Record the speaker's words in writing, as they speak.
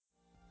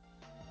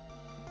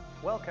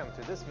Welcome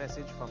to this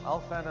message from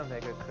Alpha and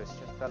Omega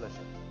Christian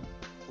Fellowship.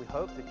 We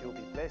hope that you'll be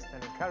blessed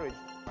and encouraged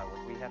by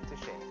what we have to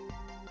share.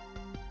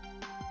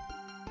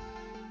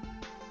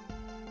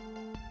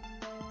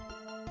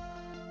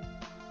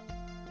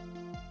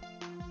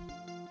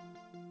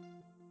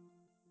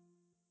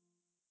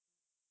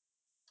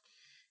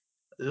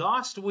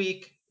 Last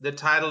week, the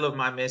title of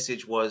my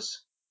message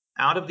was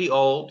Out of the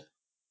Old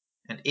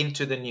and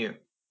Into the New.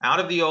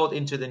 Out of the Old,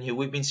 into the New.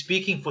 We've been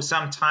speaking for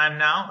some time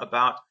now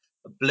about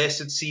a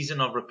blessed season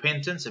of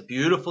repentance, a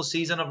beautiful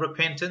season of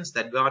repentance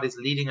that God is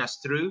leading us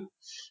through,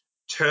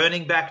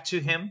 turning back to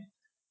Him.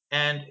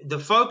 And the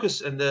focus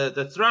and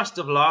the thrust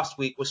of last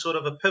week was sort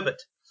of a pivot.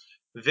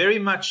 Very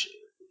much,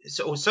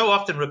 so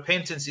often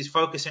repentance is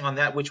focusing on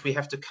that which we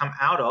have to come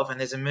out of, and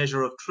there's a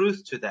measure of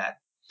truth to that.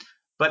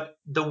 But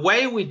the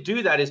way we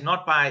do that is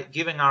not by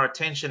giving our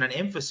attention and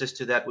emphasis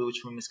to that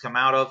which we must come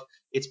out of.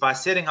 It's by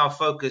setting our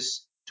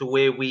focus to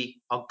where we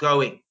are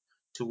going,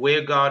 to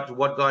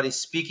what God is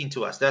speaking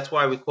to us. That's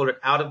why we call it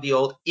out of the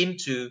old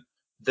into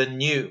the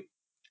new.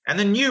 And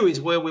the new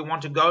is where we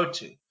want to go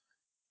to.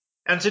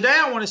 And today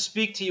I want to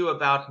speak to you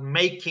about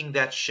making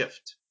that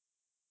shift.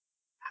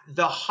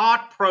 The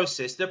heart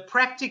process, the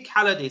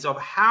practicalities of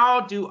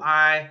how do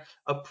I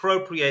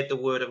appropriate the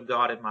word of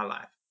God in my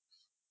life.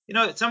 You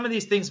know, some of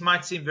these things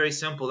might seem very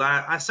simple.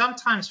 I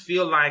sometimes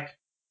feel like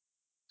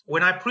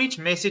when I preach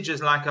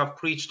messages like I've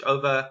preached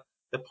over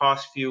the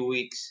past few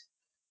weeks,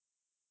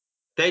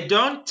 they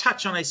don't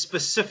touch on a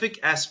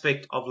specific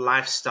aspect of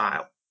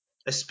lifestyle,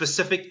 a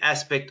specific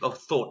aspect of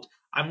thought.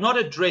 I'm not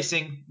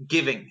addressing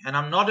giving, and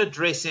I'm not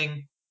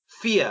addressing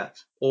fear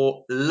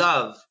or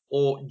love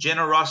or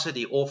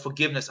generosity or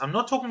forgiveness. I'm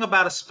not talking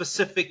about a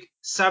specific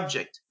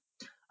subject.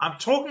 I'm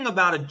talking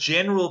about a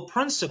general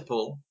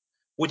principle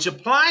which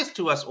applies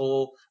to us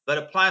all, but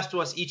applies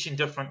to us each in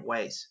different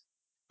ways.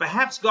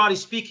 Perhaps God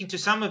is speaking to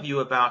some of you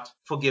about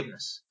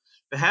forgiveness.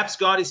 Perhaps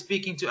God is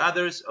speaking to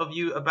others of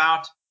you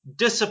about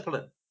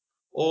discipline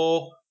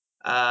or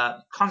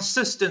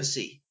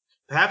consistency.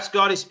 Perhaps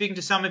God is speaking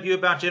to some of you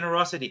about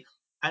generosity.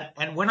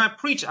 And when I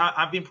preach,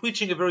 I've been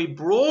preaching a very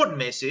broad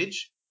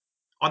message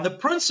on the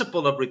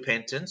principle of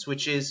repentance,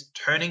 which is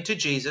turning to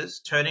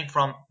Jesus, turning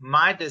from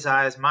my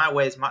desires, my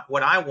ways,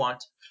 what I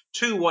want,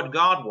 to what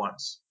God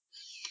wants.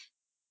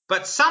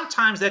 But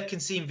sometimes that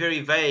can seem very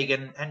vague,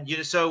 and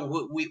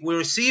so we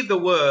receive the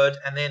word,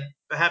 and then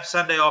perhaps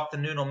Sunday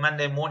afternoon or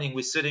Monday morning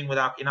we're sitting in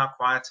our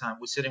quiet time,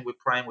 we're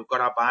praying, we've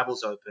got our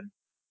Bibles open.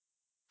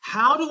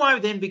 How do I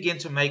then begin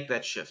to make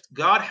that shift?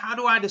 God, how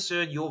do I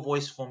discern your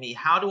voice for me?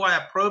 How do I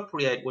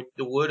appropriate what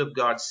the word of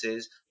God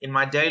says in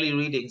my daily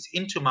readings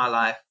into my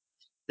life,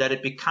 that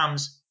it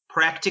becomes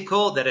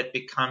practical, that it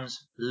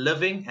becomes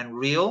living and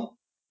real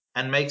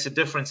and makes a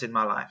difference in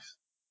my life?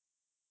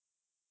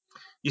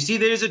 You see,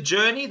 there is a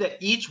journey that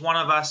each one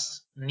of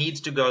us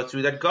needs to go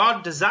through, that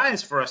God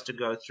desires for us to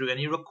go through, and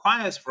He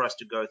requires for us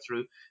to go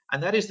through,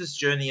 and that is this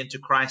journey into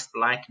Christ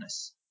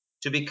likeness,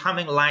 to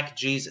becoming like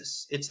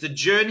Jesus. It's the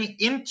journey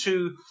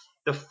into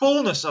the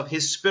fullness of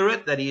His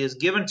Spirit that He has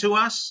given to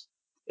us.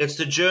 It's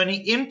the journey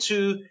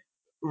into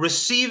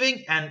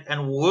receiving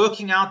and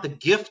working out the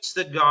gifts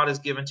that God has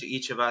given to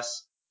each of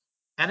us.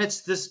 And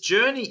it's this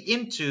journey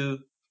into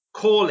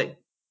calling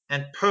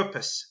and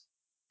purpose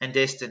and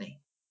destiny.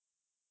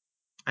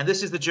 And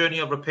this is the journey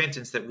of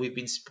repentance that we've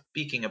been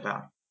speaking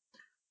about.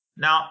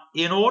 Now,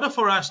 in order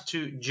for us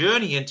to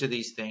journey into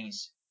these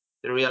things,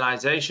 the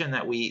realization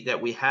that we've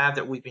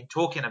been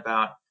talking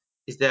about,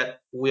 is that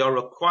we are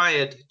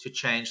required to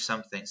change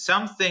something.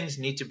 Some things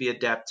need to be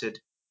adapted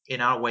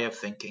in our way of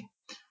thinking.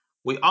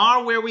 We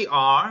are where we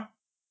are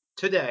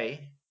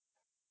today,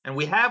 and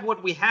we have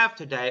what we have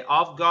today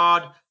of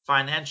God,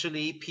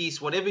 financially,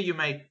 peace, whatever you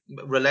may,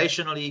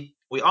 relationally.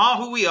 We are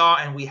who we are,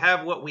 and we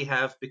have what we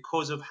have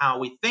because of how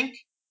we think.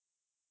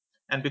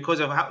 And because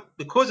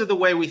of the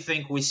way we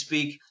think, we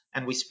speak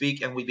and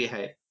we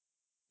behave.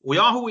 We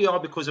are who we are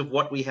because of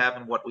what we have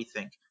and what we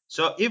think.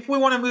 So if we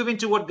want to move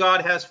into what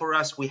God has for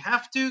us, we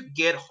have to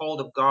get hold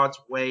of God's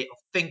way of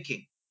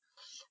thinking.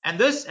 And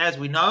this, as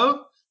we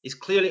know, is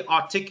clearly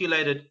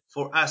articulated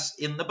for us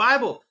in the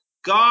Bible.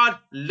 God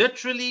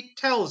literally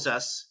tells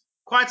us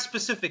quite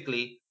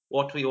specifically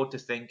what we ought to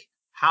think,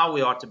 how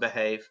we ought to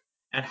behave,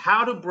 and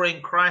how to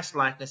bring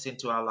Christ-likeness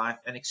into our life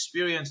and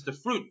experience the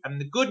fruit and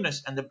the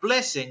goodness and the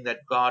blessing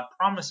that God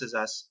promises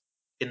us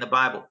in the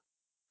Bible.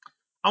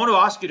 I want to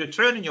ask you to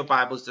turn in your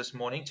Bibles this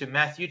morning to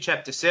Matthew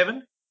chapter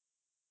 7.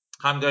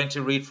 I'm going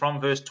to read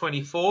from verse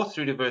 24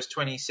 through to verse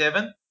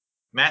 27.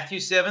 Matthew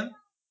 7,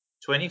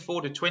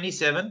 24 to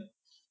 27.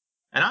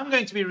 And I'm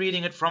going to be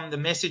reading it from the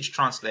Message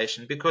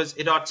translation because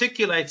it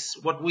articulates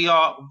what we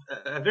are,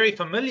 a very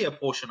familiar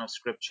portion of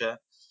Scripture,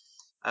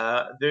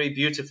 very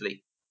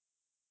beautifully.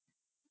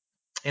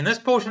 In this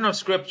portion of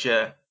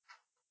Scripture,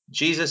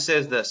 Jesus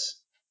says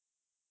this: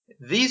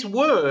 "These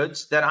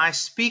words that I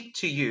speak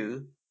to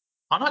you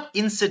are not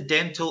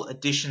incidental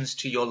additions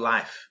to your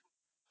life,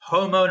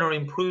 homeowner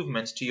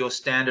improvements to your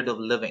standard of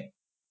living.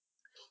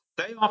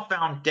 They are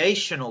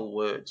foundational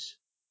words,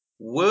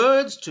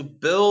 words to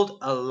build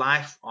a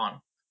life on,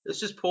 Let's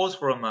just pause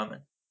for a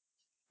moment.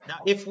 Now,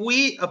 if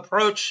we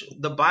approach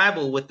the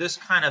Bible with this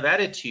kind of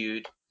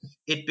attitude,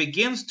 it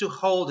begins to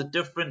hold a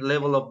different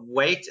level of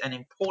weight and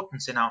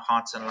importance in our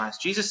hearts and lives.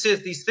 Jesus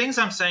says, these things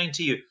I'm saying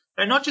to you,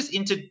 they're not just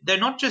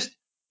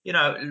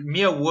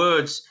mere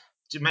words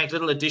to make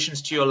little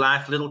additions to your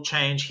life, little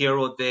change here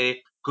or there,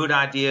 good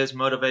ideas,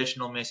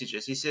 motivational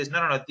messages. He says,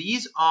 no.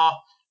 These are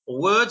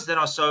words that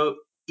are so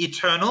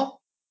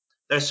eternal,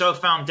 they're so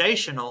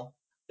foundational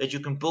that you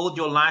can build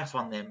your life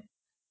on them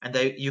and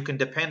you can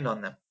depend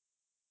on them.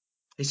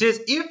 He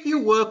says, if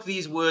you work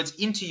these words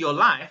into your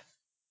life,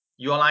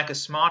 you are like a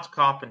smart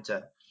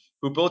carpenter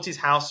who built his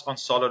house on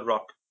solid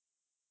rock.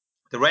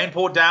 The rain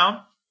poured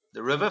down,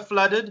 the river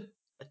flooded,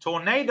 a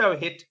tornado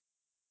hit,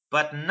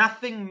 but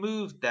nothing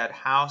moved that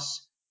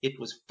house. It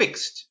was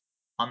fixed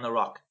on the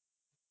rock.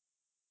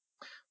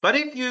 But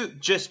if you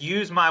just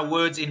use my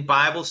words in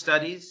Bible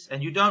studies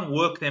and you don't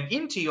work them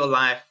into your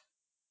life,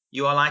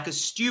 you are like a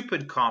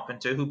stupid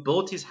carpenter who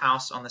built his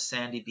house on the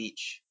sandy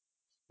beach.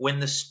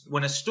 When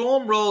a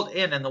storm rolled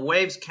in and the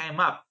waves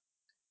came up,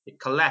 it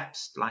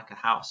collapsed like a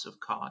house of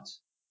cards.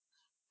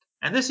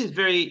 And this is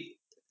very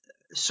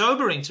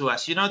sobering to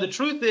us. The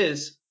truth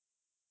is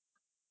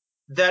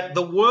that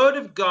the Word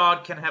of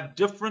God can have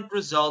different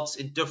results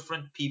in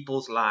different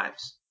people's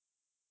lives.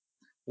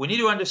 We need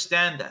to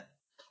understand that.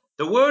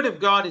 The Word of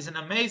God is an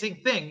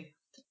amazing thing,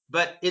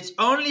 but it's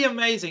only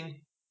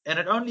amazing and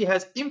it only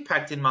has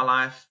impact in my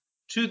life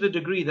to the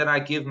degree that I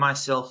give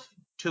myself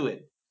to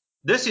it.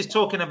 This is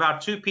talking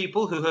about two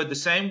people who heard the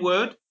same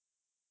word,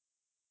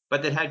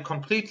 but that had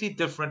completely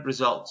different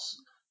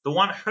results. The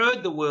one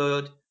heard the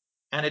word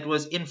and it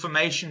was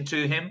information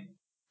to him.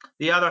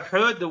 The other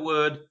heard the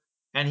word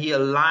and he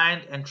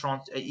aligned and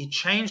he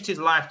changed his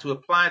life to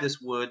apply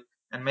this word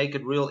and make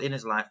it real in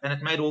his life, and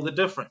it made all the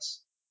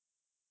difference.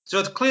 So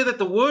it's clear that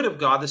the Word of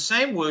God, the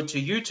same word to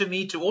you, to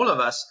me, to all of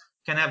us,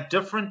 can have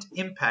different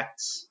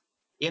impacts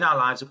in our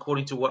lives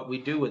according to what we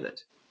do with it.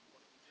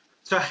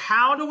 So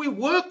how do we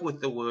work with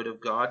the Word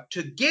of God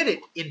to get it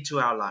into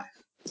our life?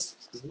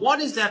 What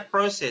is that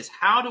process?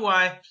 How do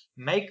I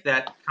make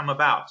that come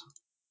about?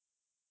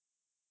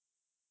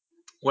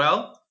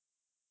 Well,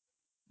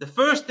 the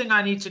first thing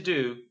I need to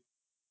do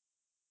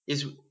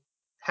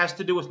has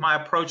to do with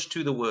my approach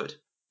to the Word.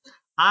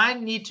 I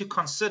need to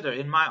consider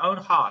in my own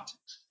heart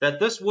that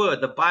this word,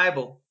 the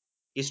Bible,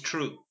 is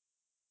true.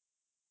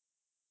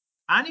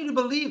 I need to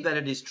believe that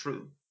it is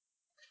true.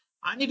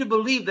 I need to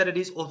believe that it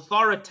is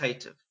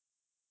authoritative.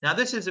 Now,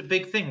 this is a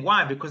big thing.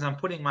 Why? Because I'm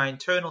putting my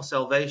internal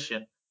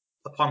salvation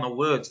upon the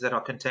words that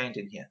are contained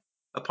in here,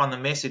 upon the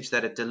message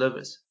that it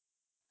delivers.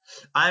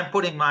 I am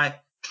putting my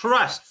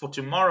trust for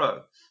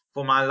tomorrow,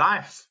 for my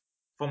life,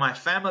 for my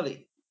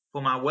family,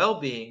 for my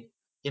well-being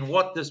in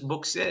what this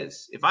book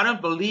says. If I don't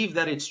believe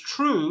that it's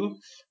true,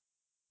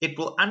 it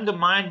will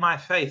undermine my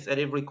faith at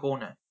every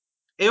corner.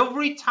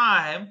 Every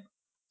time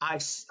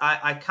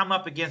I come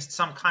up against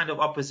some kind of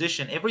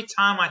opposition, every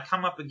time I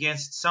come up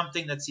against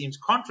something that seems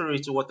contrary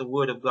to what the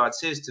Word of God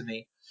says to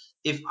me,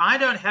 if I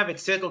don't have it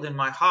settled in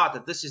my heart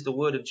that this is the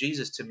Word of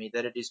Jesus to me,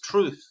 that it is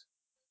truth,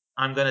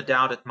 I'm going to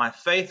doubt it. My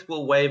faith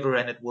will waver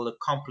and it will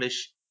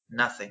accomplish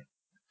nothing.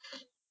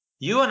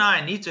 You and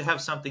I need to have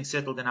something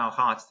settled in our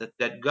hearts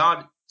that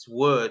God's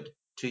Word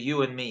to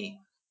you and me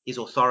is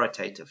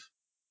authoritative.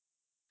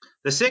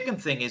 The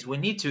second thing is we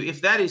need to,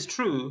 if that is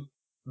true,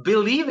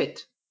 believe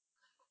it.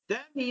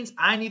 That means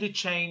I need to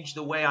change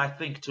the way I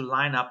think to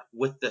line up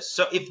with this.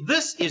 So if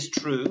this is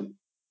true,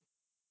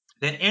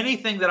 then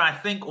anything that I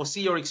think or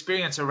see or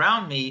experience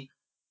around me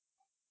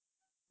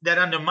that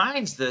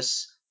undermines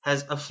this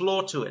has a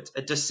flaw to it,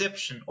 a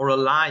deception or a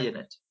lie in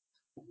it.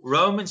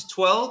 Romans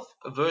 12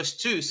 verse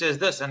 2 says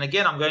this, and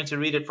again I'm going to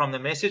read it from the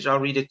Message. I'll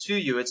read it to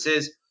you. It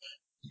says,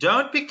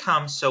 don't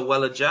become so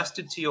well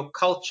adjusted to your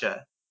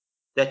culture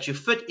that you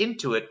fit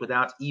into it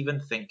without even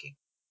thinking.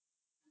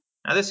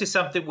 Now this is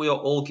something we are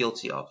all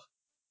guilty of.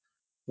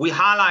 We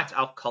highlight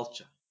our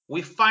culture.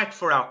 We fight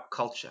for our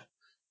culture.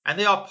 And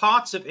there are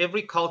parts of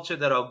every culture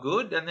that are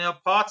good, and there are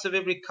parts of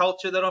every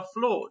culture that are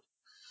flawed.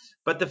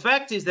 But the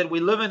fact is that we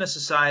live in a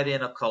society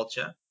and a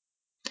culture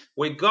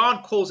where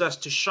God calls us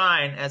to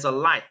shine as a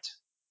light.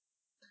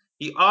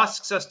 He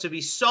asks us to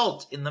be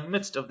salt in the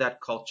midst of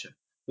that culture.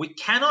 We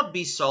cannot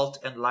be salt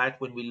and light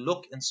when we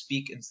look and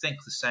speak and think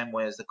the same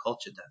way as the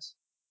culture does.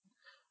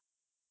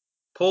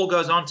 Paul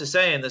goes on to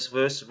say in this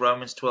verse,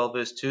 Romans 12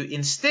 verse 2,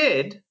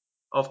 instead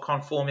of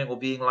conforming or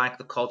being like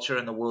the culture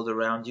and the world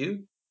around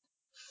you,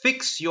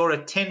 fix your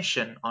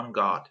attention on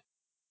God.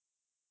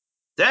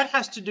 That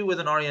has to do with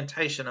an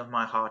orientation of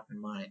my heart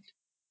and mind.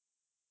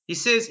 He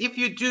says, if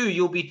you do,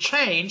 you'll be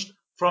changed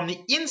from the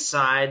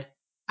inside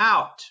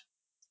out.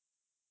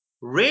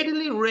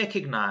 Readily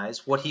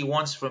recognize what he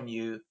wants from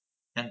you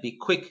and be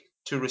quick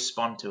to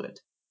respond to it.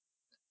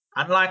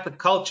 Unlike the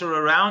culture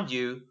around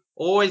you,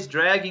 always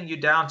dragging you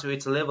down to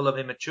its level of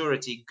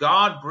immaturity,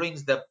 God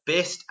brings the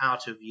best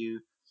out of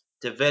you,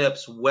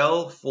 develops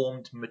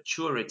well-formed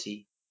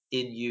maturity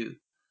in you.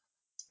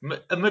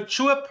 A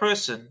mature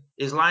person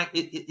is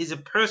a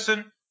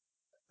person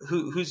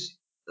who's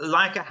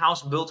like a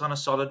house built on a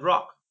solid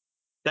rock.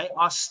 They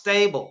are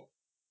stable.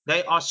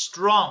 They are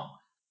strong.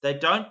 They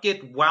don't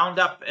get wound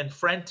up and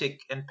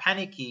frantic and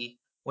panicky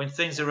when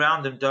things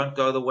around them don't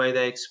go the way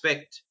they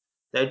expect.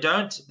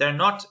 They're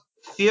not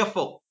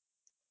fearful.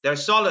 They're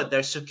solid.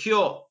 They're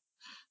secure.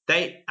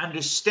 They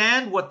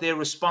understand what their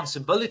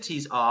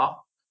responsibilities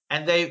are,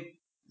 and they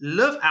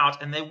live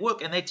out and they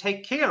work and they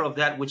take care of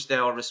that which they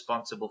are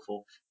responsible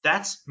for.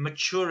 That's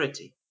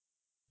maturity.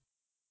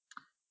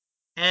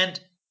 And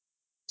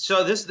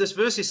so this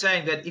verse is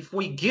saying that if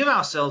we give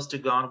ourselves to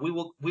God, we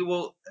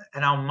will,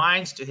 and our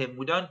minds to Him,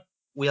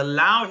 we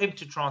allow Him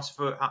to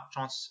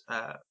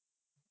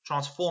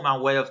transform our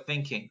way of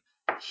thinking.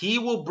 He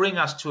will bring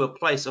us to a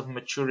place of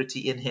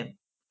maturity in Him,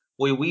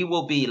 where we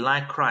will be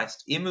like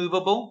Christ,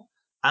 immovable,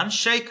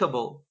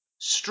 unshakable,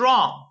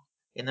 strong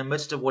in the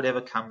midst of whatever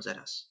comes at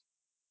us.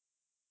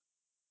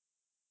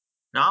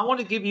 Now, I want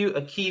to give you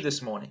a key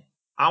this morning.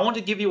 I want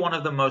to give you one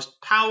of the most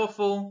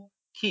powerful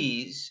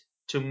keys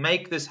to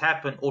make this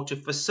happen or to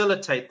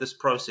facilitate this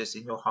process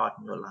in your heart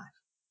and your life.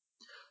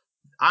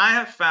 I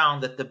have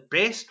found that the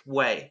best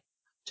way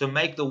to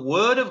make the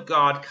Word of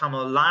God come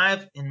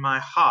alive in my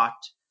heart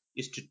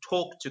is to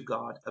talk to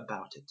God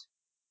about it.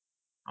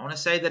 I want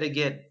to say that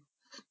again.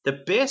 The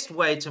best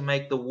way to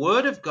make the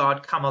Word of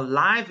God come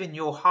alive in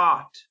your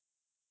heart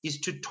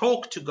is to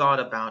talk to God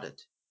about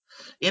it.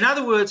 In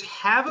other words,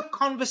 have a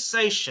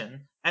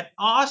conversation and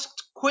ask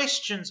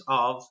questions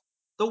of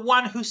the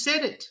one who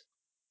said it.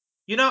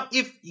 You know,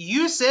 if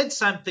you said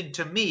something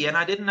to me and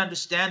I didn't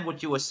understand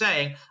what you were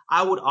saying,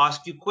 I would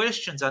ask you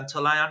questions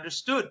until I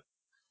understood.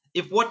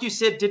 If what you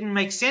said didn't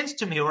make sense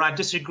to me or I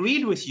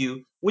disagreed with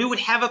you, we would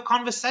have a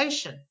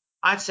conversation.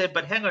 I'd say,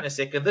 but hang on a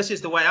second, this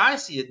is the way I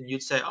see it. And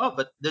you'd say, oh,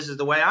 but this is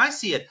the way I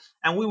see it.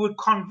 And we would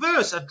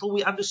converse until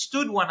we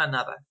understood one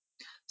another.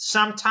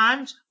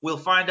 Sometimes we'll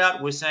find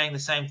out we're saying the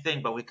same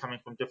thing, but we're coming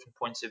from different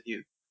points of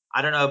view.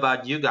 I don't know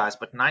about you guys,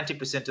 but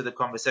 90% of the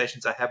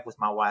conversations I have with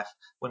my wife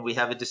when we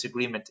have a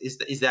disagreement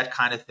is that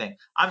kind of thing.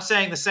 I'm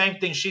saying the same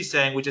thing she's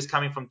saying, which is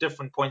coming from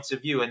different points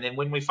of view. And then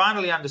when we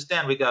finally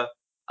understand, we go,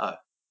 oh,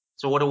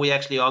 so what are we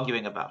actually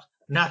arguing about?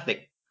 Nothing.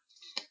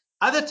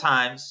 Other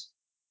times,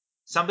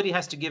 somebody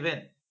has to give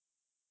in.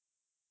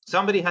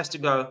 Somebody has to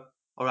go,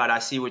 all right, I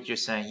see what you're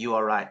saying. You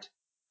are right.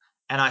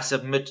 And I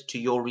submit to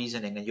your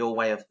reasoning and your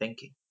way of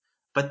thinking.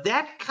 But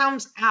that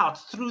comes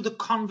out through the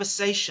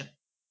conversation.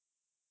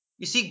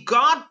 You see,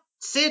 God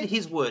said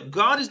His word.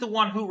 God is the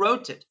one who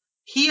wrote it.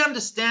 He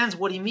understands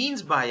what He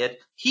means by it.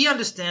 He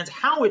understands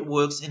how it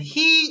works, and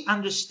He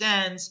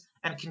understands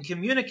and can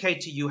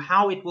communicate to you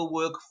how it will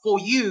work for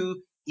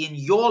you in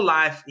your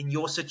life, in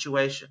your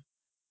situation.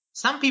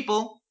 Some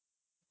people,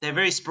 they're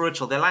very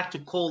spiritual. They like to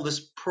call this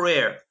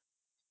prayer.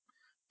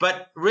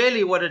 But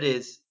really what it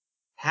is,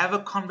 have a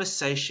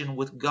conversation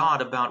with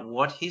God about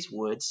what His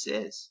word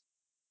says.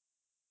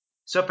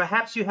 So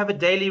perhaps you have a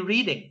daily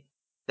reading.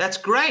 That's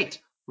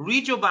great.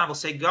 Read your Bible.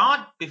 Say,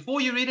 God, before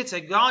you read it,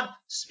 say, God,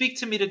 speak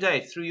to me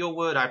today through your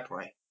word, I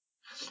pray.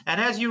 And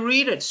as you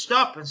read it,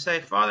 stop and say,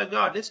 Father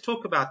God, let's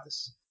talk about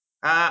this.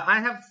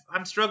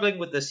 I'm struggling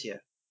with this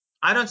here.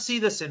 I don't see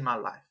this in my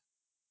life,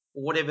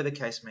 or whatever the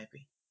case may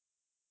be.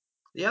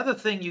 The other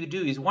thing you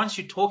do is once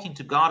you're talking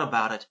to God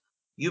about it,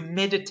 you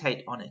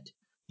meditate on it.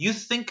 You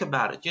think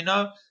about it. You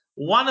know,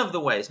 one of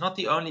the ways, not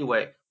the only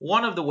way,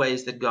 one of the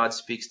ways that God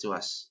speaks to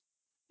us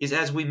is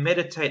as we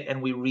meditate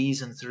and we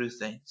reason through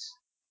things.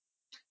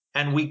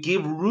 And we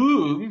give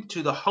room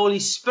to the Holy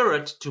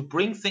Spirit to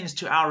bring things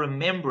to our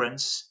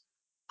remembrance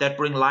that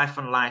bring life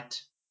and light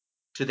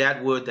to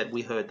that word that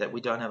we heard that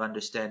we don't have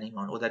understanding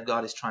on, or that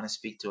God is trying to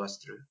speak to us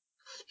through.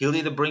 He'll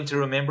either bring to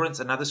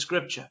remembrance another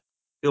scripture.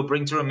 He'll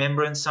bring to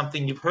remembrance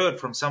something you've heard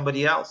from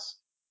somebody else.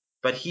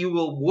 But He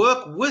will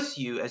work with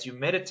you as you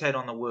meditate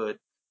on the word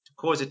to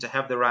cause it to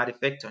have the right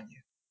effect on you.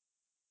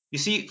 You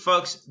see,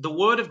 folks, the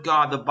Word of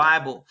God, the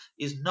Bible,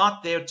 is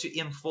not there to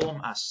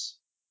inform us.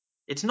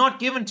 It's not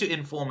given to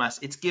inform us.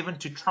 It's given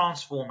to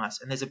transform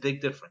us. And there's a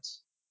big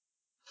difference.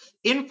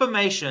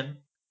 Information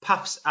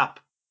puffs up.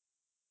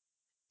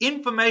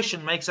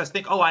 Information makes us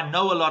think, oh, I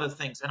know a lot of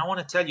things. And I want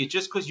to tell you,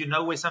 just because you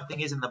know where something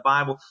is in the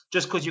Bible,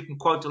 just because you can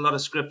quote a lot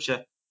of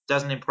scripture,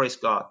 doesn't impress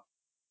God.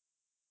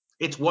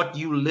 It's what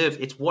you live.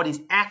 It's what is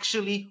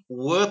actually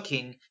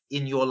working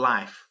in your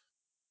life.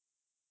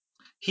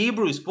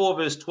 Hebrews 4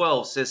 verse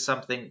 12 says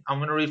something. I'm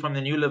going to read from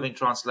the New Living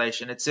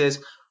Translation. It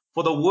says,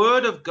 for the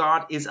word of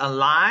God is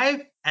alive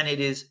and it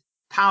is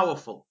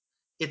powerful.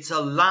 It's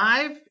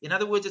alive. In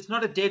other words, it's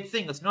not a dead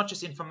thing. It's not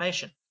just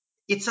information.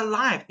 It's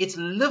alive. It's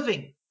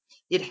living.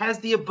 It has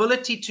the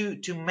ability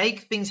to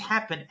make things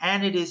happen,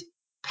 and it is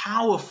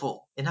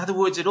powerful. In other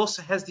words, it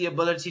also has the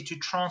ability to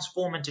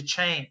transform and to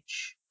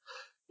change.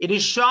 It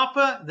is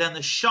sharper than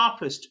the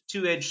sharpest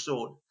two-edged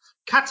sword,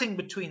 cutting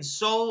between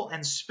soul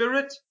and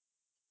spirit.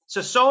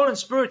 So soul and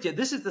spirit, yeah,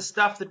 this is the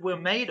stuff that we're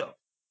made of.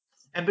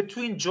 And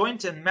between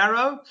joint and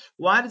marrow,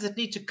 why does it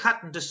need to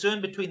cut and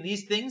discern between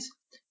these things?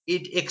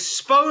 It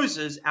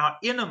exposes our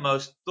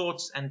innermost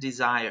thoughts and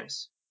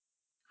desires.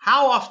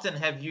 How often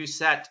have you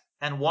sat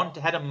and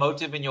had a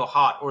motive in your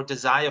heart or a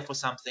desire for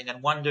something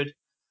and wondered,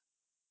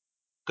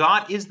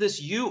 God, is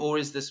this you or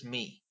is this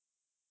me?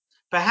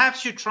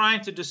 Perhaps you're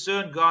trying to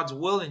discern God's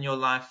will in your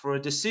life for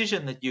a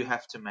decision that you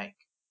have to make.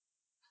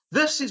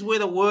 This is where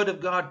the Word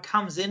of God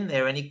comes in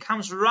there, and He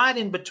comes right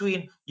in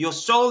between your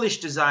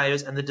soulish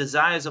desires and the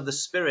desires of the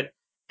Spirit,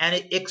 and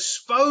it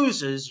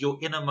exposes your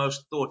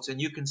innermost thoughts,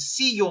 and you can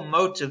see your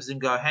motives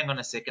and go, hang on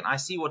a second, I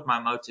see what my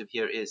motive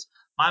here is.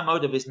 My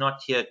motive is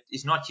not here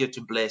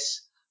to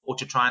bless or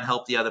to try and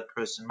help the other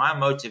person. My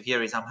motive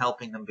here is I'm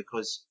helping them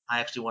because I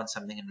actually want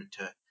something in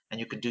return, and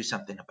you can do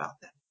something about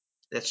that.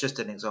 That's just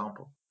an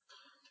example.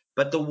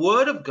 But the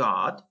Word of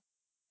God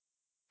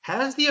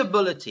has the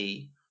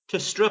ability to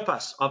strip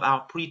us of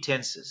our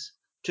pretenses,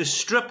 to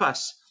strip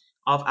us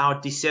of our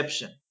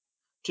deception,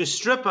 to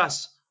strip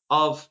us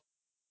of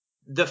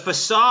the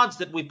facades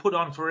that we put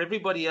on for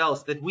everybody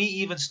else that we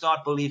even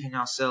start believing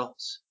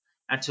ourselves,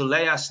 and to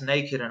lay us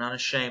naked and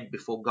unashamed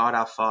before God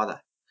our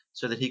Father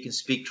so that He can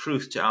speak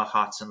truth to our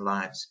hearts and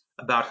lives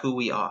about who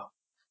we are.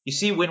 You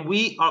see, when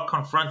we are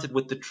confronted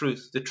with the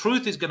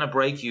truth is going to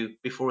break you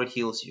before it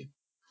heals you.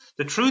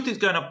 The truth is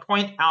going to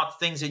point out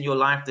things in your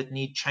life that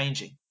need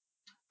changing.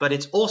 But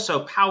it's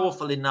also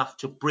powerful enough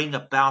to bring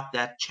about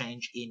that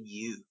change in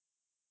you.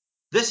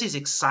 This is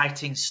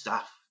exciting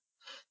stuff.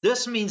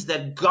 This means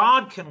that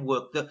God can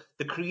work,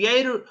 the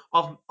creator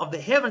of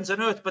the heavens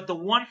and earth, but the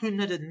one who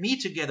knitted me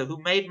together,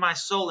 who made my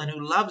soul and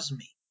who loves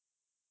me,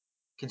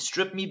 can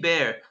strip me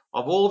bare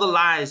of all the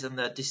lies and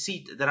the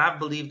deceit that I've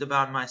believed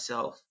about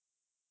myself,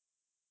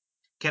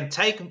 can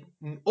take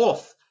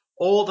off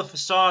all the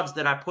facades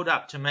that I put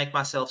up to make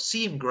myself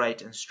seem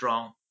great and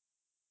strong,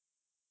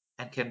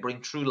 and can bring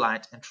true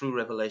light and true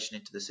revelation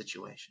into the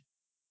situation.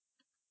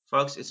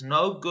 Folks, it's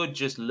no good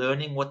just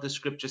learning what the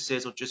scripture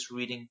says or just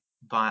reading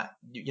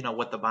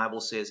what the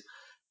Bible says.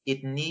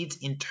 It needs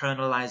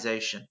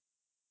internalization.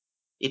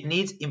 It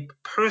needs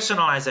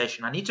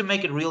personalization. I need to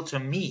make it real to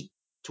me,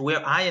 to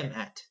where I am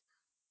at.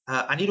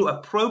 I need to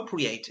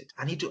appropriate it.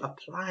 I need to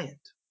apply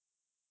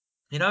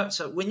it.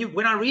 So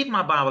when I read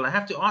my Bible, I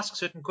have to ask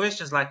certain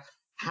questions like,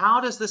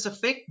 how does this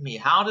affect me?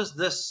 How does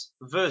this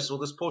verse or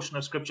this portion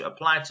of scripture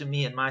apply to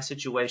me in my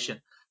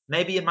situation?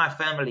 Maybe in my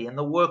family, in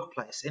the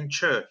workplace, in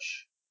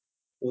church.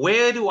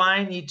 Where do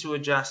I need to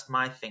adjust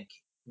my thinking?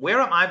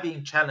 Where am I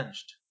being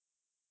challenged?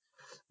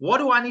 What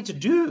do I need to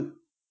do?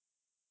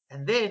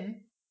 And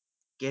then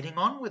getting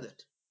on with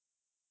it.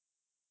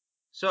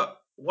 So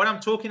what I'm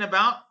talking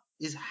about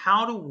is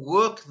how to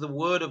work the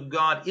Word of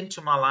God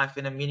into my life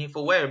in a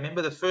meaningful way.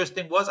 Remember, the first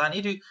thing was I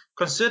need to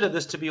consider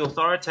this to be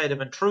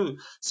authoritative and true.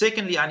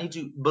 Secondly, I need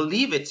to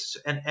believe it.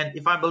 And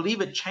if I believe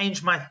it,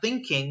 change my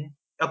thinking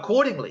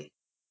accordingly.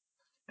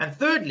 And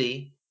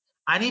thirdly,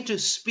 I need to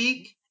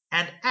speak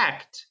and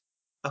act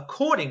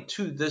according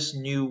to this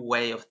new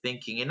way of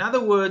thinking. In other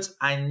words,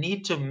 I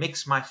need to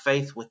mix my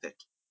faith with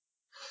it.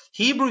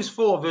 Hebrews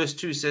 4 verse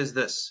 2 says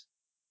this,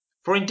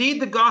 "For indeed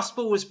the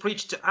gospel was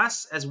preached to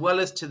us as well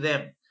as to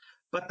them,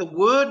 but the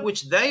word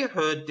which they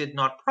heard did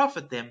not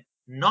profit them,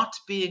 not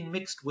being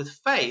mixed with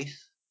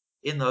faith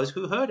in those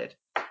who heard it."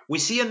 We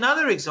see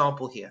another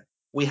example here.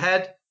 We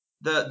had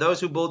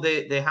those who build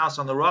their house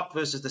on the rock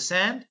versus the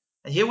sand.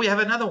 And here we have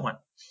another one.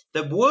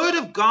 The word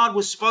of God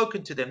was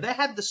spoken to them. They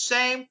had the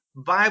same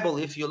Bible,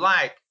 if you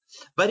like,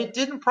 but it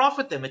didn't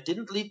profit them. It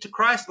didn't lead to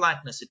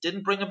Christ-likeness. It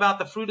didn't bring about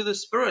the fruit of the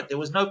Spirit. There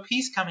was no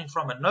peace coming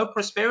from it, no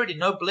prosperity,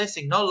 no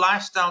blessing, no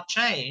lifestyle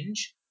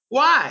change.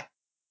 Why?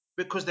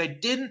 Because they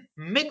didn't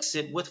mix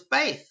it with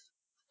faith.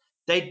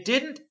 They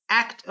didn't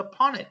act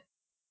upon it.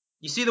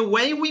 You see, the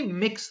way we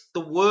mix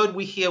the word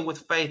we hear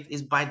with faith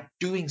is by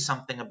doing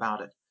something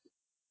about it,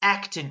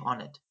 acting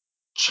on it,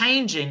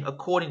 changing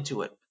according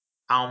to it.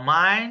 Our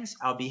minds,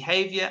 our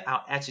behavior,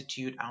 our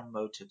attitude, our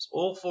motives,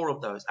 all four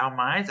of those. Our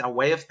minds, our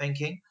way of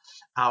thinking,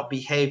 our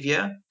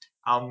behavior,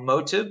 our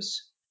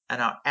motives,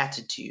 and our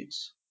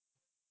attitudes.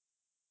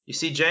 You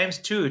see, James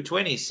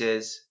 2:20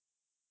 says,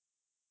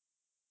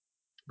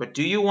 "But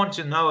do you want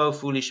to know, O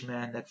foolish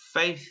man, that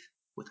faith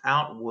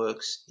without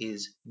works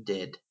is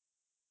dead?"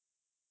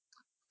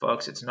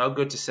 Folks, it's no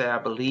good to say, I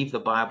believe the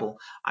Bible,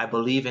 I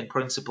believe in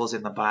principles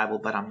in the Bible,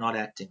 but I'm not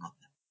acting on them.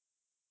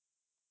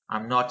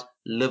 I'm not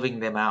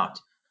living them out.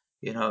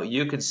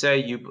 You can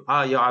say,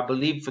 I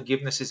believe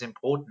forgiveness is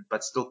important,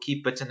 but still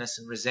keep bitterness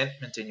and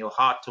resentment in your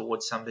heart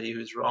towards somebody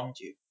who's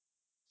wronged you.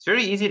 It's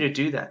very easy to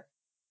do that,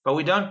 but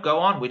we don't go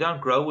on. We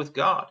don't grow with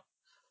God.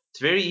 It's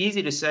very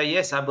easy to say,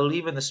 yes, I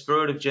believe in the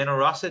spirit of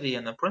generosity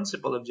and the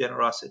principle of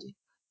generosity,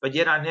 but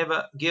yet I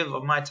never give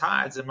of my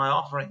tithes and my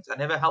offerings. I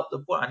never help the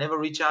poor. I never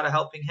reach out a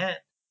helping hand.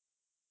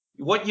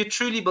 What you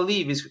truly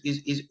believe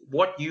is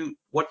what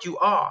you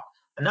are.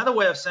 Another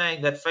way of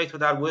saying that faith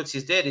without works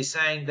is dead is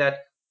saying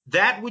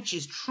that which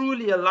is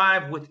truly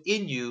alive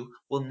within you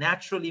will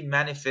naturally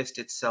manifest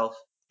itself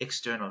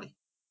externally.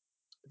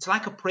 It's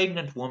like a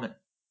pregnant woman.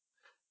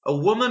 A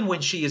woman,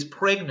 when she is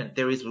pregnant,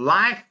 there is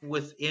life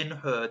within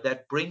her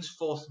that brings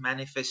forth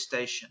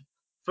manifestation.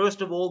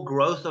 First of all,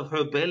 growth of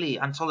her belly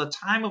until the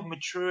time of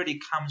maturity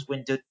comes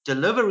when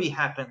delivery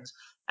happens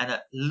and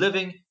a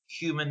living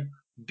human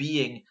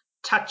being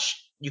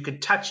you can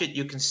touch it,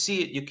 you can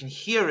see it, you can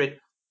hear it,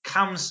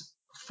 comes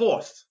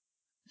forth.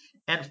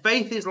 And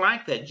faith is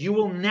like that. You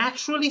will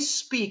naturally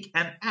speak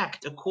and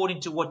act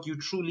according to what you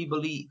truly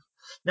believe.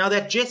 Now,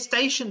 that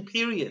gestation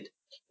period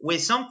where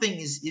something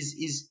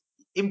is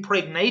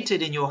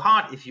impregnated in your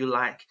heart, if you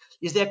like,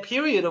 is that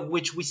period of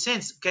which we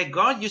sense, okay,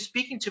 God, you're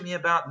speaking to me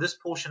about this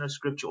portion of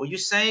scripture, or you're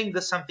saying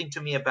something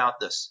to me about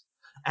this.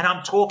 And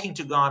I'm talking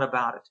to God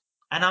about it.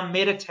 And I'm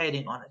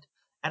meditating on it.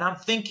 And I'm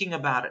thinking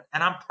about it.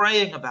 And I'm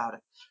praying about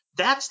it.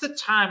 That's the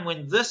time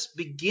when this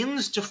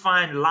begins to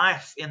find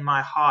life in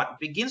my heart,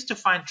 begins to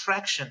find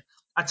traction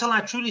until I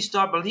truly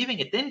start believing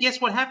it. Then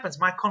guess what happens?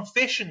 My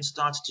confession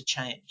starts to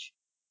change.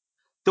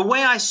 The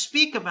way I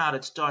speak about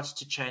it starts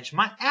to change.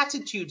 My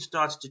attitude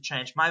starts to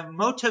change. My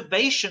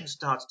motivation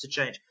starts to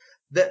change.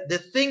 The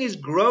thing is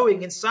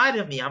growing inside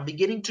of me. I'm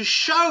beginning to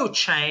show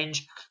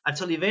change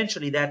until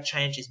eventually that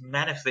change is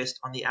manifest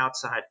on the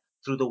outside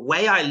through the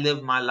way I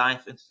live my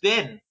life and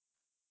then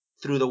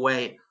through the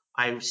way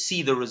I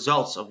see the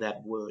results of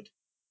that word.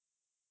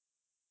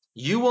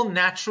 You will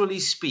naturally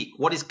speak.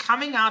 What is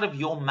coming out of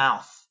your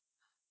mouth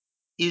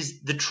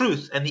is the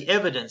truth and the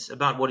evidence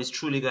about what is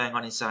truly going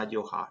on inside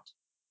your heart.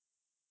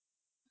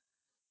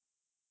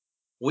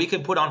 We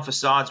can put on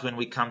facades when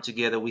we come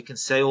together. We can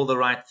say all the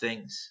right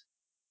things.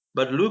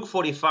 But Luke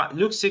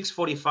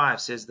 6:45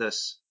 says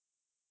this: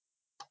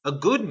 a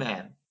good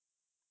man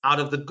out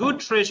of the good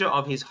treasure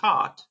of his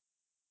heart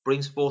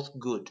brings forth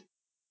good.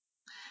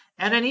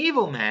 And an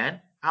evil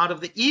man out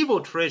of the evil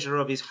treasure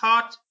of his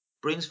heart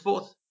brings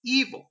forth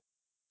evil.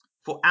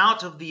 For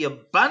out of the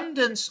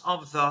abundance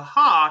of the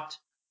heart,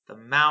 the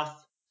mouth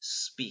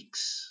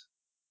speaks.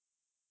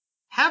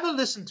 Have a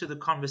listen to the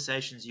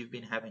conversations you've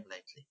been having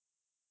lately.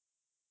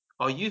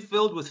 Are you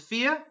filled with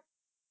fear?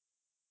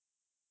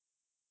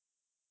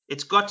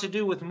 It's got to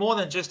do with more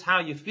than just how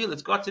you feel.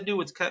 It's got to do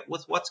with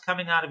what's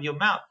coming out of your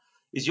mouth.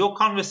 Is your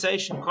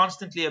conversation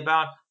constantly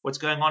about what's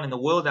going on in the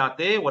world out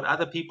there, what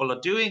other people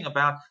are doing,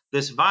 about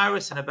this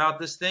virus and about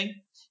this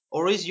thing?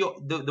 Or are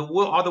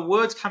the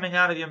words coming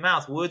out of your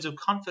mouth words of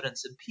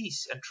confidence and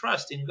peace and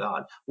trust in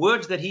God?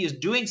 Words that He is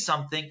doing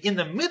something in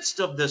the midst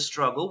of the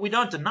struggle. We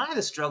don't deny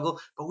the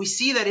struggle, but we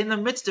see that in the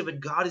midst of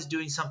it, God is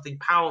doing something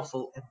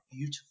powerful and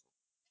beautiful.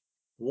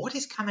 What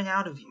is coming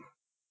out of you?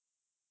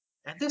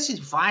 And this is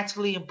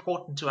vitally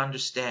important to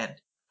understand,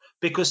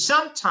 because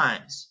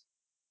sometimes,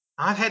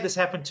 I've had this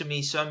happen to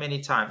me so many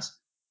times,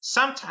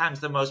 sometimes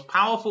the most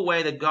powerful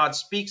way that God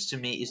speaks to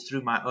me is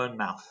through my own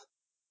mouth.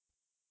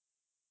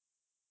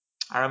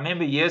 I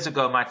remember years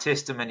ago my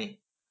testimony.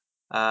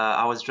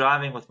 I was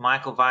driving with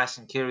Michael Weiss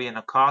and Kerry in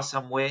a car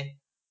somewhere,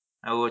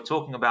 and we were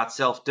talking about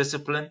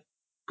self-discipline.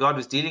 God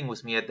was dealing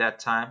with me at that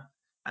time.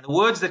 And the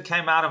words that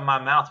came out of my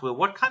mouth were,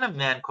 what kind of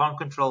man can't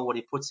control what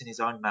he puts in his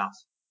own mouth?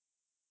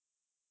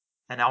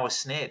 And I was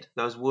snared.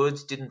 Those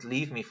words didn't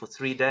leave me for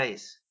 3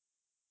 days.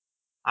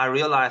 I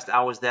realized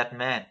I was that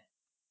man,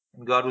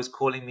 and God was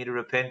calling me to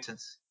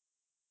repentance.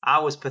 I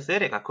was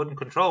pathetic. I couldn't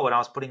control what I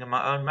was putting in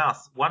my own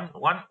mouth.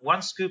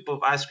 One scoop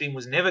of ice cream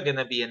was never going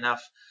to be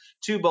enough.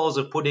 2 bowls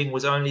of pudding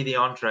was only the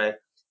entree.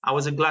 I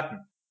was a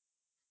glutton.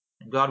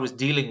 And God was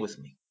dealing with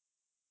me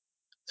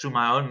through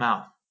my own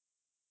mouth.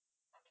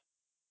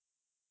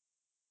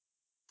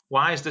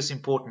 Why is this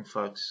important,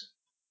 folks?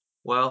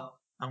 Well,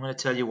 I'm going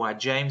to tell you why.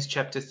 James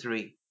chapter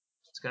 3.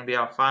 It's going to be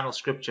our final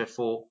scripture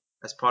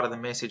as part of the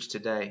message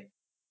today.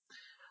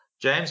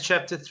 James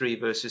chapter 3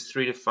 verses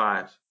 3 to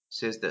 5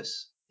 says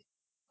this.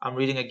 I'm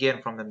reading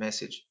again from the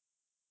Message.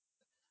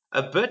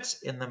 A bit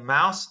in the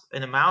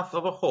mouth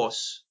of a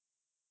horse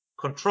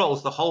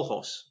controls the whole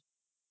horse.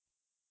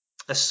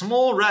 A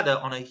small rudder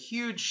on a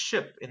huge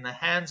ship in the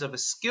hands of a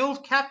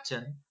skilled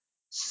captain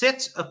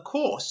sets a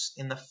course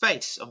in the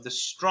face of the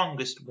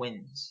strongest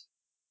winds.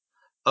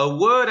 A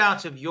word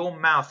out of your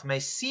mouth may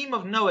seem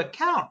of no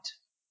account,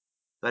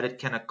 but it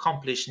can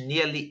accomplish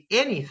nearly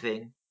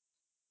anything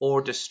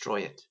or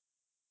destroy it.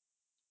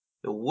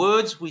 The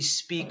words we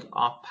speak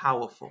are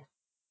powerful.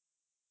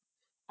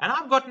 And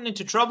I've gotten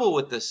into trouble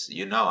with this.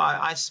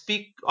 I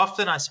speak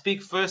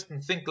first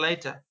and think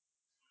later.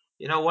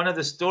 One of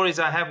the stories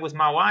I have with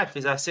my wife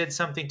is I said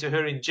something to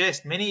her in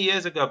jest many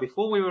years ago,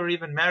 before we were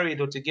even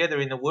married or together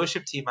in the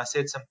worship team. I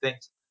said some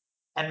things.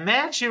 And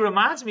man, she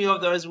reminds me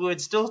of those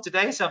words still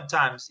today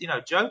sometimes,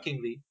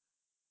 jokingly.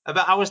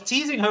 I was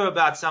teasing her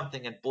about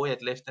something, and boy,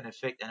 it left an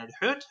effect, and it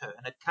hurt her,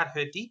 and it cut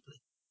her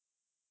deeply.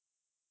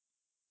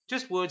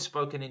 Just words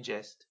spoken in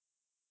jest.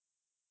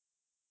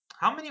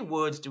 How many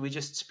words do we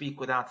just speak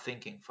without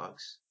thinking,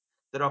 folks,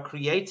 that are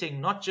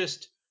creating not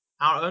just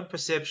our own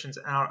perceptions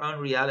and our own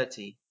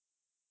reality,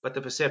 but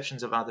the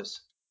perceptions of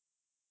others?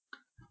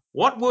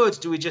 What words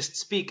do we just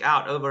speak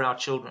out over our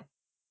children?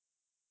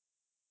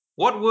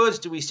 What words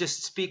do we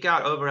just speak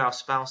out over our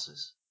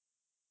spouses?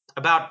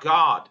 About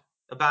God,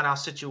 about our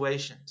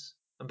situations,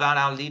 about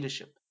our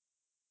leadership?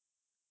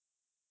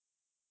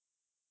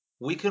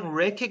 We can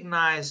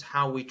recognize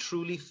how we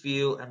truly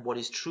feel and what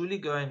is truly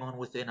going on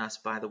within us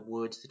by the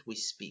words that we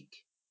speak.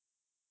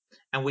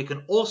 And we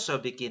can also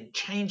begin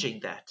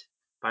changing that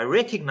by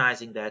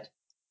recognizing that,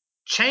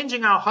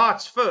 changing our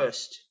hearts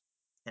first,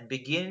 and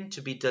begin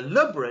to be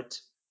deliberate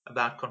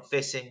about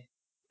confessing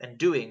and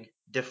doing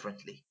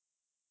differently.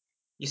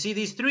 You see,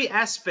 these three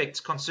aspects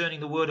concerning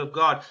the Word of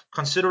God: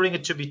 considering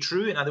it to be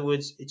true, in other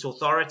words, its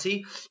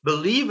authority;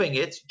 believing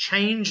it,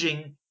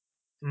 changing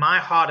my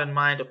heart and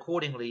mind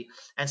accordingly;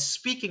 and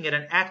speaking it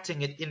and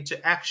acting it into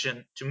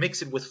action to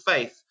mix it with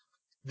faith.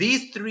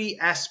 These three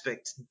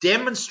aspects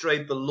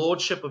demonstrate the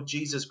Lordship of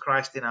Jesus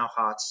Christ in our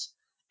hearts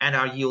and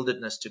our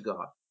yieldedness to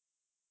God.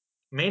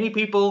 Many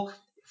people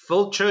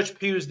fill church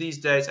pews these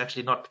days,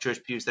 actually not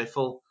church pews, they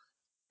fill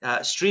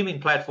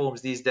streaming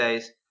platforms these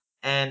days,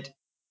 and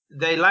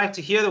they like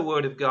to hear the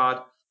Word of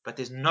God, but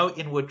there's no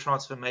inward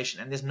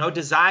transformation and there's no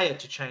desire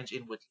to change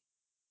inwardly.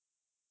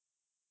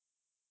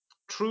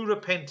 True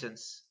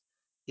repentance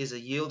is a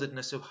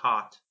yieldedness of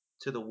heart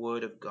to the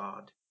Word of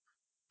God.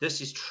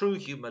 This is true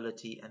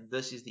humility, and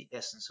this is the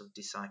essence of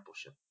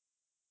discipleship.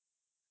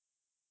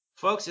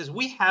 Folks, as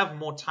we have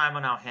more time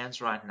on our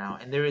hands right now,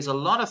 and there is a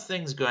lot of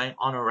things going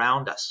on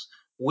around us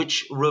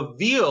which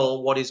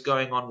reveal what is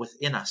going on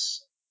within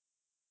us,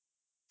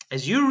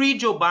 as you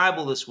read your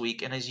Bible this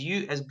week, and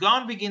as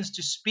God begins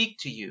to speak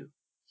to you,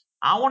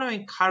 I want to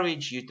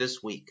encourage you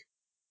this week.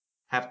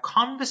 Have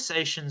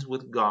conversations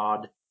with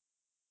God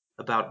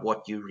about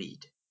what you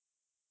read.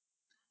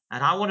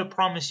 And I want to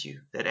promise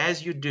you that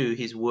as you do,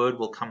 His Word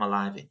will come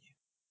alive in you.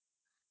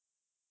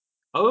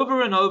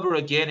 Over and over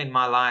again in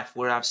my life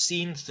where I've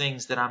seen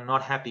things that I'm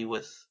not happy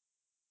with,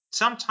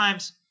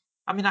 sometimes,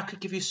 I could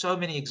give you so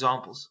many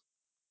examples.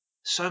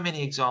 So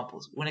many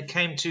examples. When it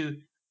came to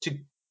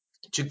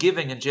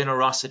giving and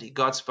generosity,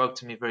 God spoke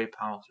to me very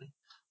powerfully.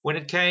 When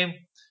it came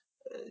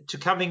to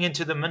coming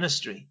into the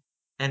ministry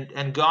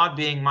and God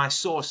being my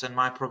source and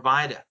my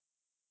provider,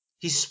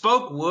 He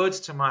spoke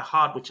words to my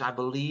heart which I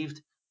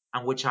believed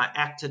and which I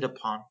acted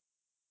upon.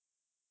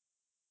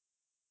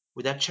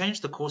 Well, that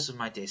changed the course of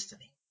my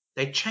destiny.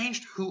 They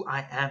changed who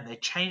I am. They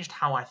changed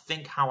how I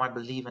think, how I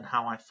believe, and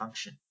how I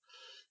function.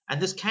 And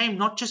this came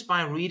not just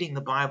by reading the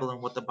Bible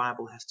and what the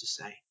Bible has to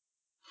say.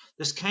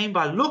 This came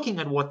by looking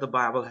at what the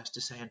Bible has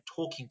to say and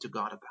talking to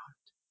God about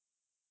it.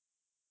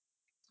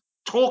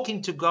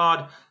 Talking to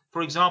God,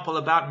 for example,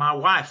 about my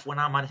wife when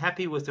I'm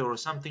unhappy with her or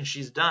something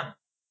she's done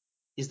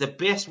is the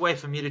best way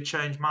for me to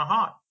change my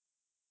heart.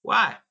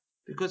 Why?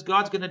 Because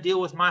God's going to deal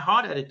with my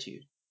heart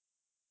attitude.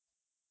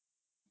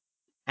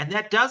 And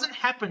that doesn't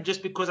happen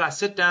just because I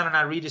sit down and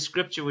I read a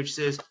scripture which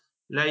says,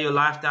 lay your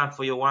life down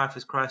for your wife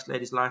as Christ laid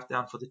his life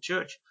down for the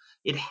church.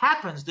 It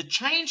happens, the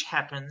change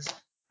happens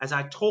as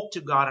I talk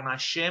to God and I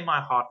share my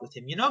heart with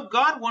Him. You know,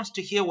 God wants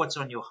to hear what's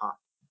on your heart.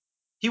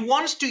 He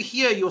wants to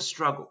hear your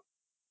struggle.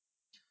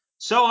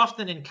 So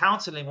often in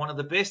counseling, one of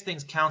the best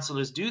things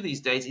counselors do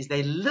these days is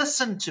they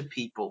listen to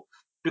people,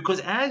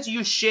 because as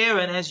you share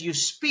and as you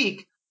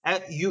speak,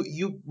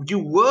 you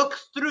work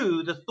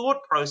through the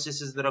thought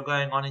processes that are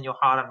going on in your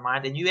heart and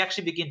mind, and you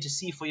actually begin to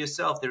see for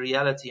yourself the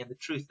reality and the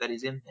truth that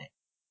is in there.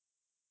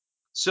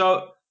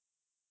 So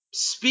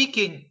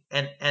speaking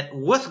and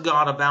with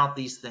God about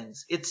these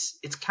things, it's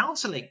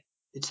counseling,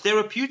 it's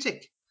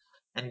therapeutic.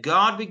 And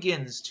God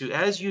begins to,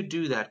 as you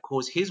do that,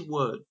 cause His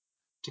Word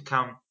to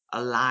come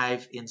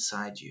alive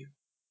inside you.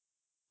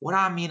 What do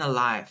I mean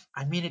alive?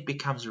 I mean it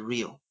becomes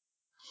real.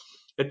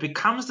 It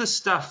becomes the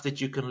stuff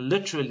that you can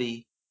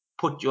literally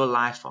put your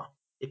life on.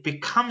 It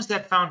becomes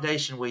that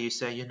foundation where you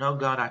say, you know,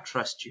 God, I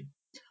trust you.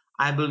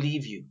 I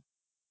believe you.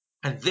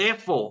 And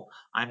therefore,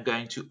 I'm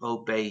going to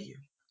obey you.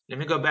 Let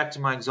me go back to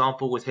my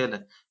example with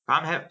Helen. If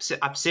I'm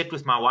upset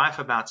with my wife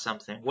about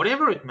something,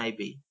 whatever it may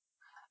be,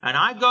 and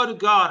I go to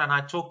God and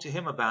I talk to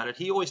Him about it,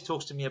 He always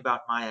talks to me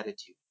about my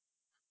attitude.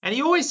 And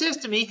He always says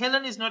to me,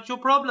 Helen is not your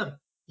problem.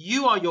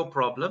 You are your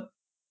problem.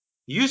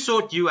 You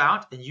sort you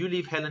out and you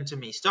leave Helen to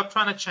me. Stop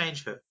trying to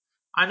change her.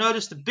 I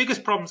notice the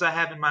biggest problems I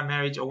have in my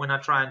marriage are when I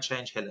try and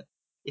change Helen.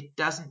 It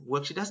doesn't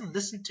work. She doesn't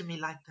listen to me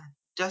like that.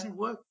 It doesn't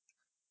work.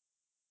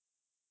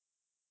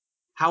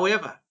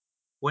 However,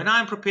 when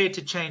I'm prepared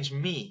to change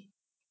me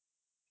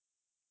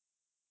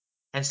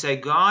and say,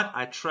 God,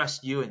 I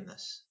trust you in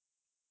this,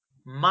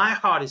 my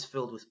heart is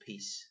filled with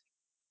peace.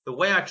 The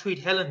way I treat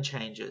Helen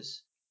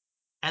changes,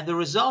 and the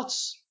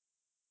results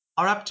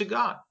are up to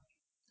God.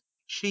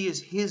 She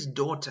is His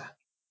daughter,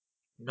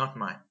 not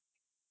mine.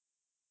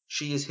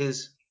 She is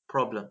His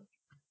problem,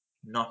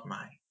 not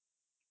mine.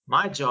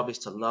 My job is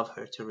to love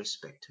her, to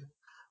respect her.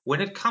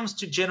 When it comes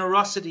to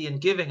generosity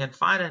and giving and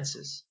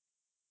finances,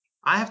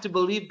 I have to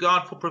believe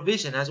God for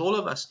provision, as all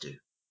of us do.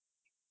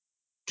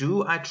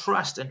 Do I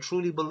trust and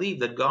truly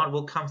believe that God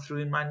will come through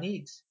in my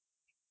needs?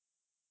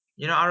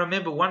 You know, I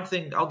remember one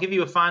thing. I'll give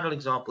you a final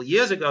example.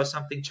 Years ago,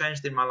 something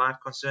changed in my life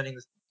concerning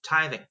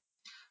tithing.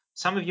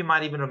 Some of you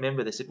might even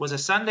remember this. It was a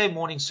Sunday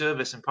morning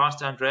service, and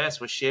Pastor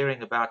Andreas was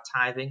sharing about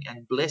tithing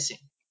and blessing.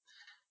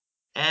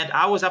 And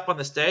I was up on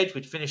the stage.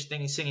 We'd finished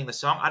singing the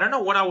song. I don't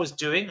know what I was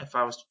doing, if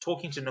I was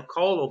talking to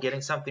Nicole or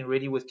getting something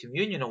ready with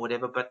communion or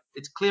whatever, but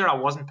it's clear I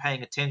wasn't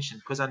paying attention,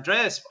 because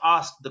Andreas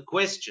asked the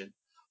question,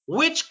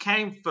 which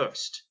came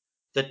first,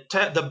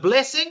 the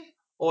blessing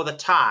or the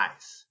tithe?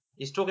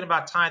 He's talking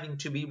about tithing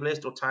to be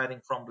blessed or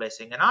tithing from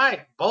blessing. And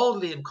I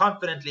boldly and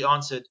confidently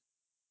answered,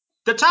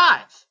 the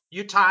tithe.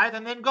 You tithe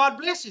and then God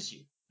blesses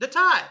you. The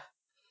tithe.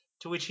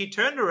 To which he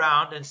turned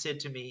around and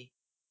said to me,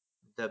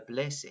 the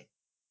blessing.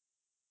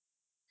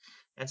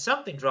 And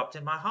something dropped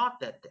in my heart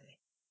that day.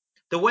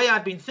 The way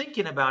I'd been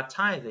thinking about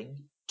tithing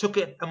took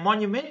a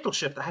monumental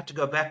shift. I had to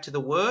go back to the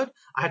word.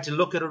 I had to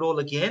look at it all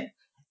again.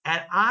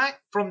 And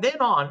from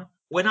then on,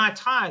 when I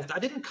tithed, I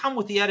didn't come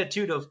with the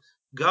attitude of,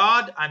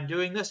 God, I'm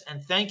doing this,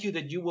 and thank you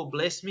that you will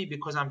bless me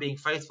because I'm being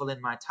faithful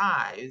in my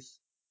tithe.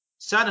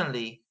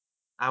 Suddenly,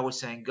 I was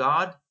saying,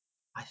 God,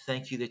 I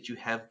thank you that you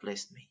have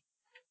blessed me.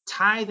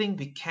 Tithing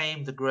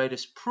became the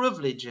greatest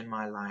privilege in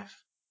my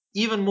life,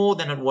 even more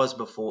than it was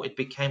before. It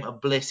became a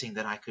blessing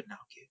that I could now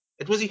give.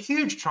 It was a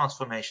huge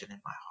transformation in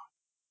my heart.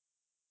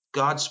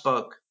 God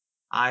spoke.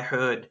 I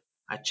heard.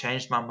 I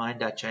changed my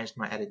mind. I changed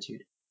my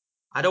attitude.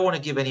 I don't want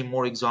to give any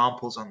more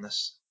examples on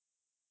this,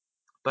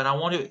 but I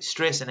want to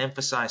stress and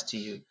emphasize to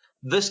you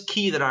this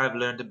key that I've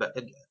learned about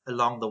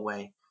along the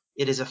way.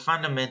 It is a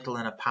fundamental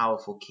and a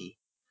powerful key.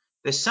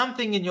 There's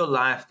something in your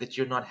life that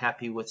you're not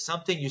happy with,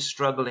 something you're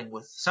struggling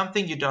with,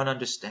 something you don't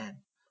understand,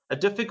 a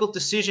difficult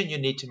decision you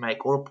need to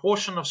make, or a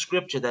portion of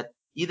scripture that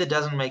either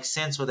doesn't make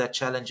sense or that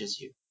challenges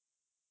you.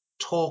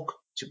 Talk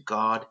to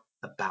God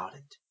about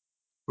it.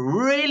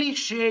 Really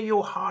share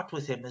your heart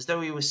with him as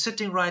though he was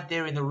sitting right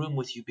there in the room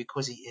with you,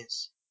 because he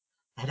is.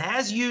 And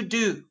as you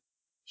do,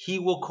 he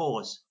will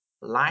cause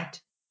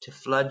light to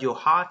flood your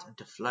heart and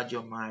to flood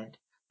your mind.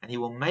 And he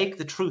will make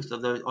the truth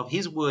of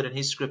his word and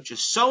his scripture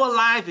so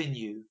alive in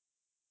you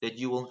that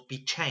you will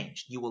be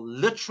changed. You will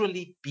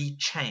literally be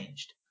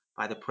changed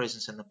by the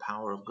presence and the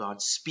power of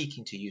God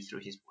speaking to you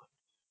through his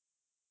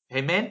word.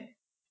 Amen?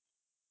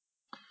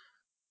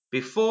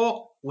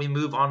 Before we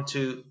move on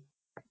to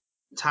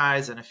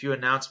tithes and a few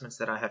announcements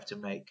that I have to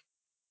make,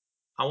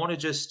 I want to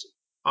just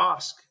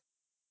ask,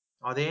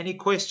 are there any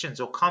questions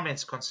or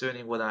comments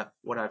concerning what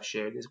I've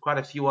shared? There's quite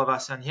a few of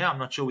us in here. I'm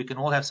not sure we can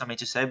all have something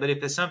to say, but if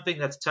there's something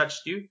that's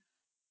touched you,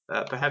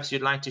 perhaps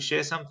you'd like to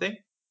share something.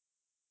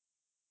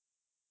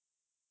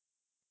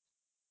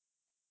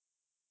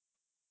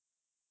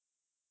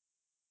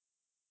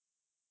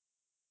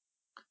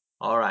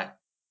 All right.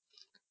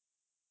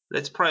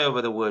 Let's pray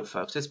over the word,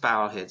 folks. Let's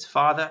bow our heads.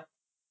 Father,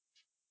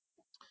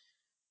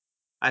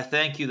 I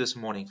thank you this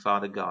morning,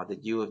 Father God,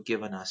 that you have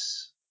given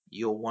us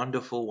your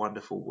wonderful,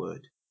 wonderful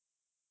word.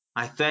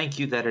 I thank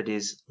you that it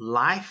is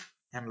life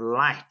and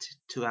light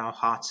to our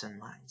hearts and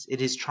minds.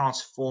 It is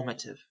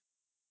transformative.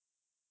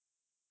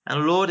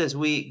 And Lord, as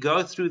we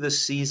go through the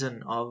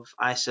season of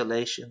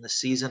isolation, the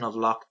season of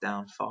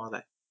lockdown,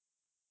 Father,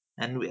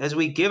 and as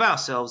we give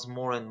ourselves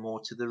more and more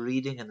to the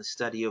reading and the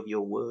study of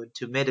your word,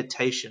 to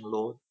meditation,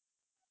 Lord,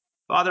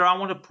 Father, I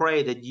want to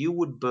pray that you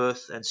would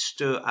birth and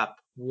stir up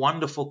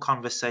wonderful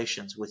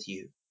conversations with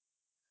you.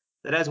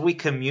 That as we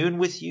commune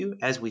with you,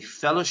 as we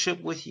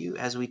fellowship with you,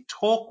 as we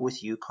talk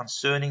with you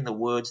concerning the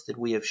words that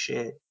we have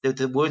shared,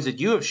 the words that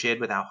you have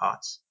shared with our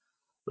hearts,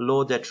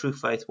 Lord, that true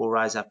faith will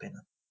rise up in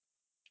them.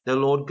 The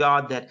Lord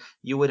God, that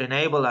you would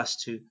enable us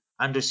to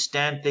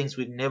understand things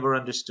we've never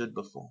understood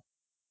before.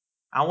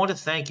 I want to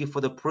thank you for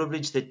the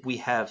privilege that we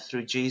have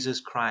through Jesus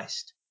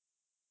Christ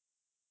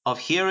of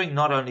hearing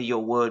not only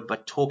your word,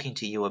 but talking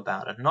to you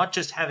about it. Not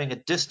just having a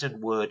distant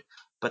word,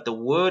 but the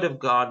word of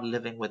God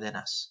living within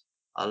us,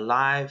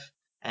 alive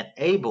and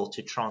able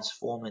to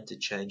transform and to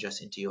change us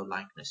into your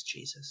likeness,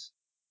 Jesus.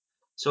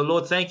 So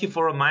Lord, thank you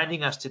for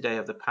reminding us today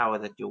of the power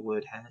that your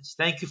word has.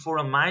 Thank you for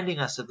reminding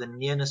us of the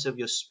nearness of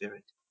your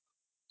spirit.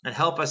 And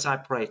help us, I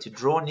pray, to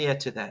draw near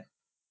to that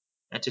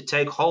and to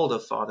take hold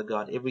of, Father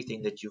God,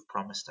 everything that you've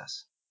promised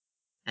us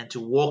and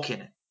to walk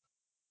in it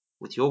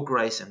with your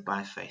grace and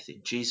by faith.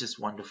 In Jesus'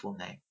 wonderful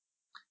name.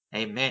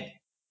 Amen.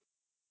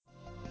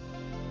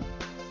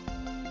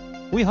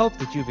 We hope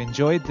that you've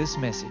enjoyed this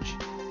message.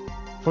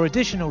 For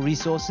additional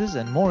resources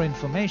and more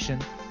information,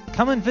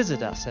 come and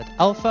visit us at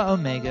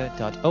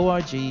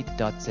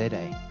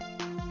alphaomega.org.za.